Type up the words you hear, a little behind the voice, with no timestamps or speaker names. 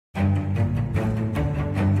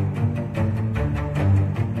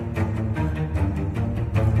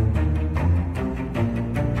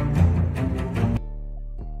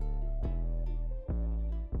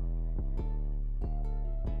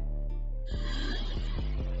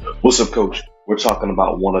What's up, coach? We're talking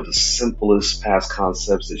about one of the simplest pass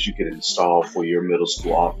concepts that you can install for your middle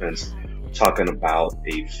school offense. We're talking about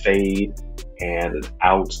a fade and an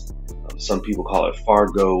out. Some people call it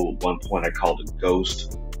Fargo. At one point, I called it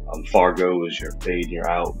Ghost. Fargo is your fade and you're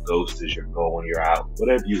out. Ghost is your go and you're out.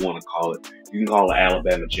 Whatever you want to call it. You can call it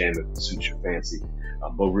Alabama Jam if it suits your fancy.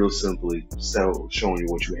 But real simply, showing you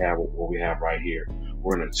what we have right here.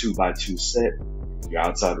 We're in a 2x2 set. Your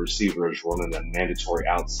outside receiver is running a mandatory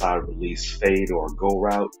outside release fade or go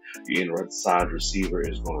route. Your inside receiver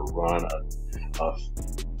is going to run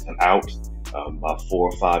an out about 4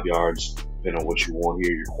 or 5 yards, depending on what you want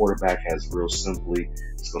here. Your quarterback has real simply,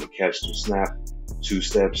 it's going to catch the snap, 2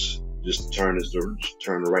 steps, just turn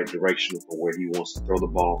the right direction for where he wants to throw the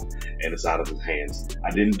ball, and it's out of his hands.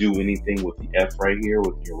 I didn't do anything with the F right here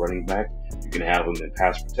with your running back. You can have him in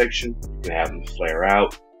pass protection. You can have him flare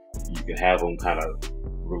out. You can have them kind of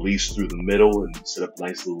release through the middle and set up a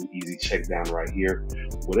nice little easy check down right here.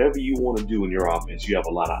 Whatever you want to do in your offense, you have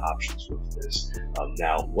a lot of options with this.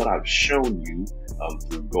 Now, what I've shown you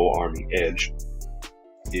through Go Army Edge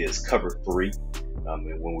is cover 3.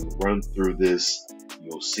 And when we run through this,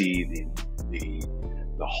 you'll see the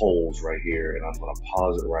holes right here, and I'm going to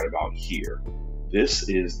pause it right about here. This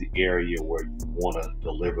is the area where you want to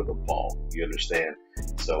deliver the ball. You understand?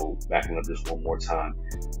 So backing up this one more time,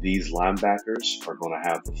 these linebackers are going to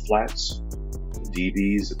have the flats, the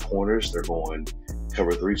DBs, the corners, they're going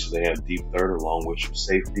cover 3, so they have deep third along with your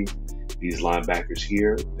safety. These linebackers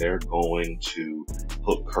here, they're going to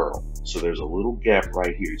hook curl. So there's a little gap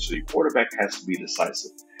right here. So your quarterback has to be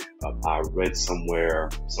decisive. I read somewhere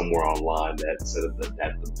online that said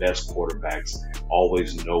that the best quarterbacks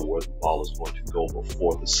always know where the ball is going to go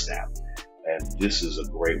before the snap. And this is a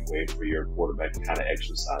great way for your quarterback to kind of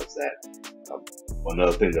exercise that.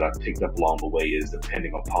 Another thing that I picked up along the way is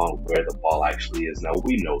depending upon where the ball actually is. Now,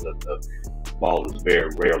 we know that the ball is very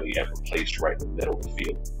rarely ever placed right in the middle of the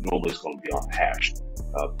field. Normally, it's going to be on the hash.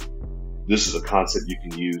 This is a concept you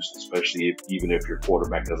can use, especially even if your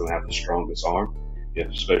quarterback doesn't have the strongest arm,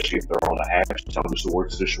 especially if they're on the hash. Tell them just to work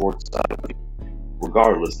to the short side.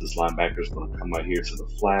 Regardless, this linebacker is going to come out here to the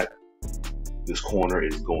flat. This corner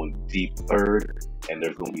is going deep third, and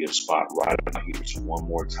there's going to be a spot right about here. So one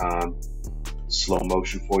more time, slow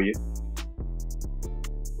motion for you.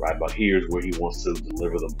 Right about here is where he wants to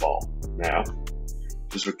deliver the ball. Now,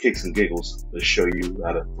 just for kicks and giggles, let's show you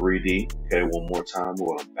out of 3D. Okay, one more time.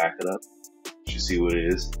 We're going to back it up. You see what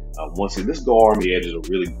it is. Once again, this Go Army Edge is a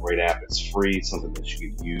really great app. It's free. It's something that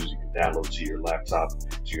you can use. You can download to your laptop,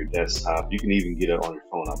 to your desktop. You can even get it on your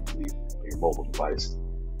phone, I believe, on your mobile device.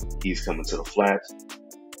 He's coming to the flat.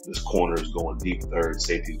 This corner is going deep third.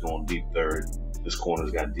 Safety's going deep third. This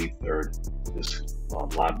corner's got deep third. This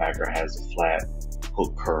linebacker has the flat.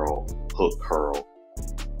 Hook curl. Hook curl.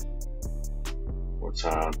 More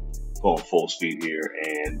time. Going full speed here.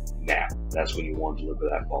 And now, that's when you want to deliver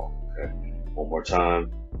that ball. Okay. One more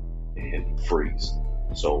time. And freeze.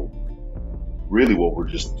 So, really what we're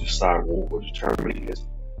determining is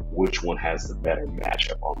which one has the better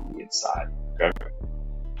matchup on the inside. Okay.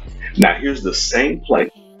 Now here's the same play,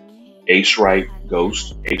 H-right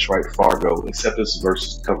Ghost, H-right Fargo, except this is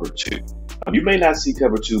versus cover 2. You may not see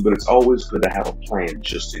cover 2, but it's always good to have a plan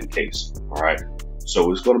just in case. All right.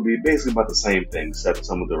 So it's going to be basically about the same thing, except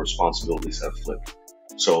some of the responsibilities have flipped.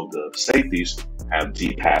 So the safeties have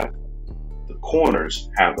deep half, the corners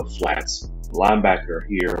have the flats. Linebacker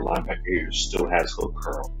here still has hook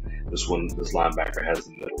curl. This linebacker has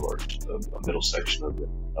the middle section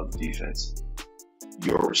of the defense.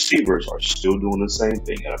 Your receivers are still doing the same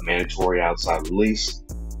thing. Got a mandatory outside release,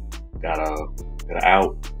 got an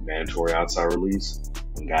out, mandatory outside release,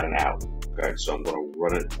 and got an out. Okay, so I'm going to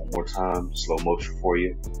run it one more time, slow motion for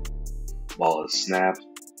you. Ball is snapped,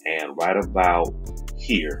 and right about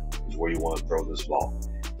here is where you want to throw this ball.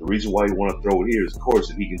 The reason why you want to throw it here is, of course,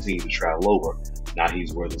 if he continues to travel over, now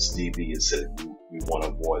he's where this DB is sitting. We want to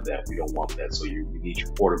avoid that. We don't want that. So you need your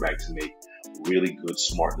quarterback to make really good,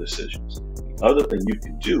 smart decisions. The other thing you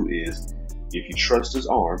can do is, if you trust his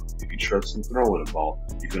arm, if you trust him throwing the ball,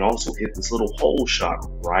 you can also hit this little hole shot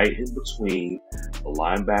right in between the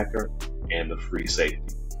linebacker and the free safety.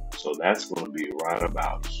 So that's going to be right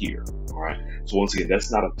about here. All right. So once again,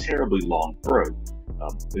 that's not a terribly long throw.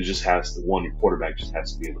 It just has to, your quarterback just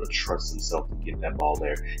has to be able to trust himself to get that ball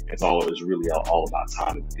there. It's really all about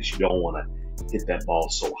timing, because you don't want to hit that ball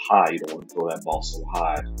so high. You don't want to throw that ball so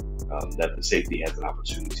high that the safety has an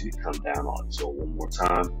opportunity to come down on it. So one more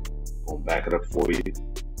time, I'll back it up for you.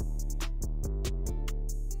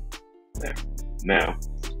 There. Now,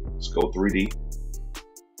 let's go 3D.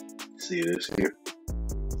 See this here.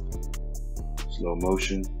 Slow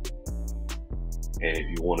motion. And if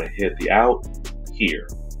you want to hit the out, here.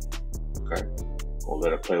 Okay. We'll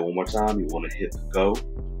let it play one more time. You want to hit the go,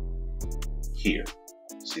 here.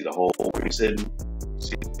 See the hole where he's sitting?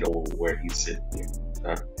 See the hole where he's sitting here.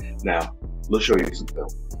 Okay. Now, let's show you some film.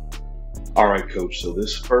 All right, coach. So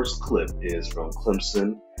this first clip is from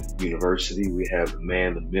Clemson University. We have the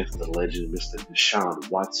man, the myth, the legend, Mr. Deshaun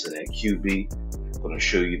Watson at QB. I'm going to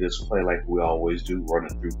show you this play like we always do,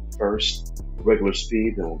 running through first regular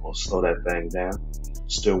speed, then we're going to slow that thing down.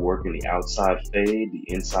 Still working the outside fade, the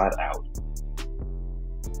inside out.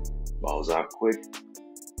 Ball's out quick.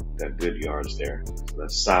 Got good yards there. So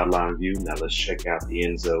that's sideline view. Now let's check out the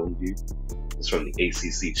end zone view. It's from the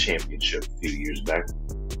ACC Championship a few years back.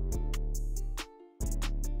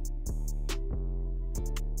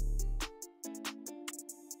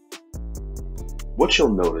 What you'll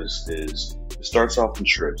notice is it starts off in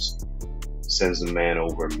trips, sends the man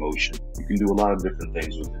over in motion. You can do a lot of different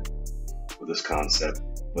things with it, with this concept,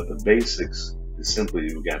 but the basics is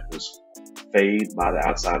simply we got this fade by the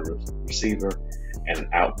outside receiver and an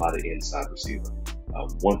out by the inside receiver.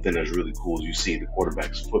 One thing that's really cool is you see the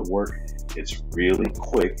quarterback's footwork. It's really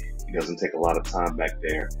quick. He doesn't take a lot of time back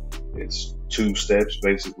there. It's 2 steps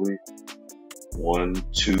basically. 1,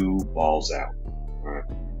 2, balls out. All right.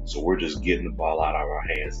 So we're just getting the ball out of our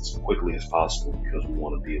hands as quickly as possible because we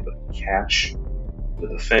want to be able to catch the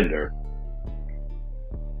defender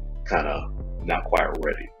kind of not quite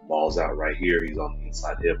ready. Ball's out right here. He's on the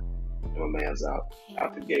inside hip. And my man's out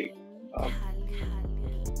the gate.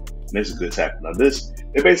 Makes a good tackle. Now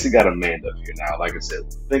they basically got a man up here. Now, like I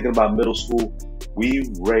said, thinking about middle school, we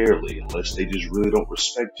rarely, unless they just really don't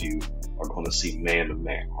respect you, are going to see man to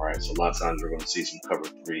man. All right. So a lot of times we're going to see some cover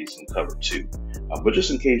 3, some cover 2. But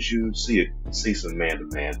just in case you see some man to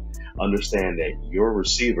man, understand that your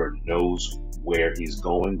receiver knows where he's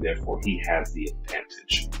going. Therefore, he has the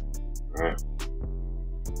advantage. All right.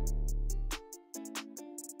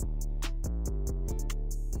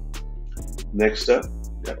 Next up,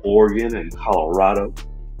 got Oregon and Colorado.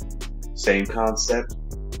 Same concept.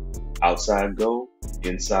 Outside go,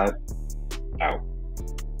 inside out.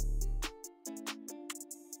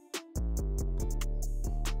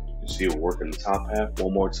 You see it working the top half.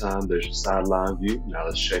 One more time, there's your sideline view. Now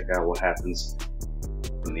let's check out what happens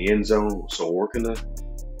in the end zone. So working the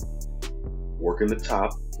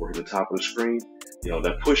top of the screen. You know,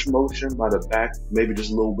 that push motion by the back, maybe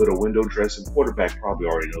just a little bit of window dressing. Quarterback probably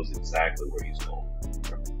already knows exactly where he's going.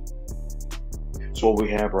 So what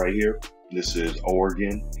we have right here, this is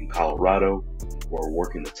Oregon and Colorado. We're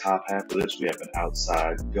working the top half of this. We have an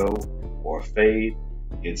outside go or a fade.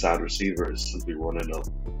 Inside receiver is simply running a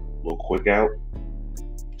little quick out.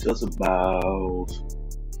 Just about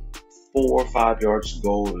 4 or 5 yards to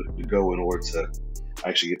go in order to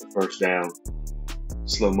actually get the first down.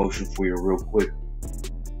 Slow motion for you real quick.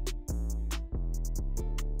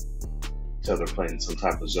 So they're playing some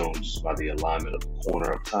type of zone just by the alignment of the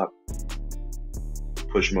corner up top.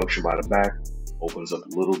 Push motion by the back, opens up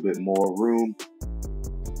a little bit more room.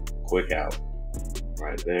 Quick out.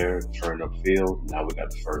 Right there, turn upfield. Now we got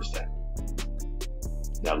the first down.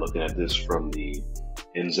 Now looking at this from the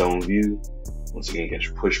end zone view, once again, get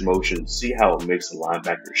your push motion. See how it makes the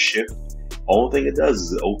linebacker shift. Only thing it does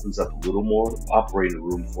is it opens up a little more operating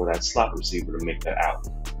room for that slot receiver to make that out.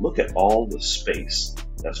 Look at all the space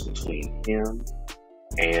that's between him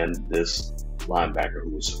and this linebacker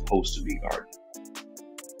who is supposed to be guarding.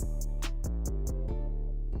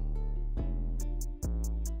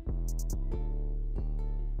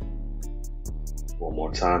 One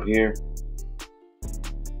more time here.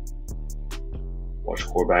 Watch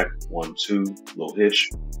quarterback, 1, 2, little hitch,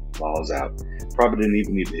 ball's out. Probably didn't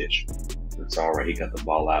even need the hitch. It's all right. He got the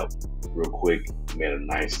ball out real quick. Made a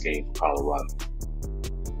nice game for Colorado.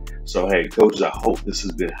 So, hey, coaches, I hope this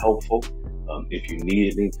has been helpful. If you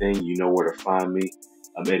need anything, you know where to find me.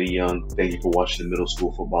 I'm Eddie Young. Thank you for watching the Middle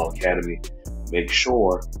School Football Academy. Make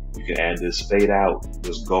sure you can add this fade out,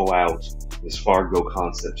 this go out, this far go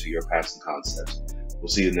concept to your passing concepts. We'll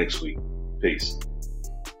see you next week. Peace.